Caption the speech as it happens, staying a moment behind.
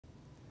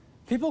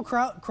People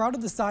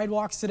crowded the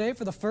sidewalks today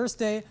for the first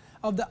day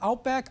of the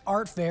Outback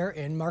Art Fair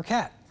in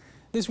Marquette.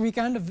 The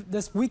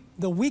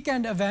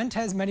weekend event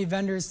has many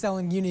vendors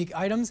selling unique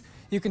items.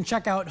 You can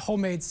check out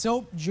homemade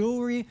soap,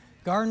 jewelry,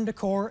 garden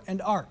decor,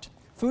 and art.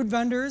 Food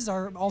vendors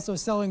are also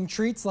selling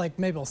treats like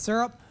maple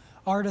syrup.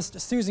 Artist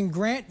Susan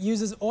Grant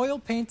uses oil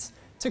paints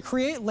to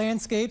create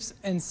landscapes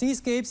and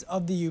seascapes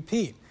of the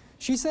UP.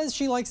 She says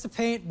she likes to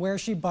paint where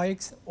she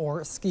bikes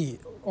or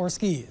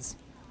skis.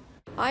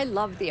 I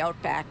love the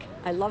Outback.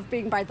 I love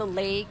being by the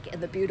lake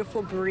and the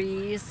beautiful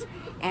breeze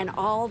and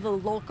all the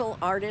local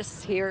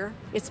artists here.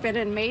 It's been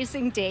an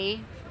amazing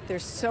day.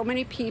 There's so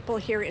many people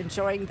here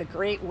enjoying the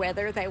great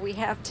weather that we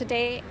have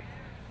today.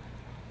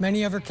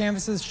 Many of her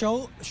canvases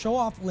show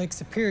off Lake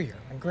Superior,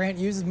 and Grant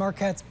uses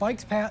Marquette's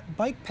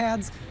bike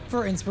paths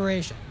for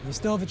inspiration. You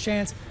still have a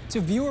chance to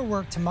view her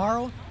work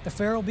tomorrow. The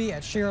fair will be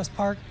at Shiras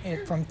Park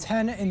from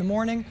 10 in the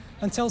morning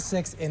until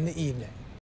 6 in the evening.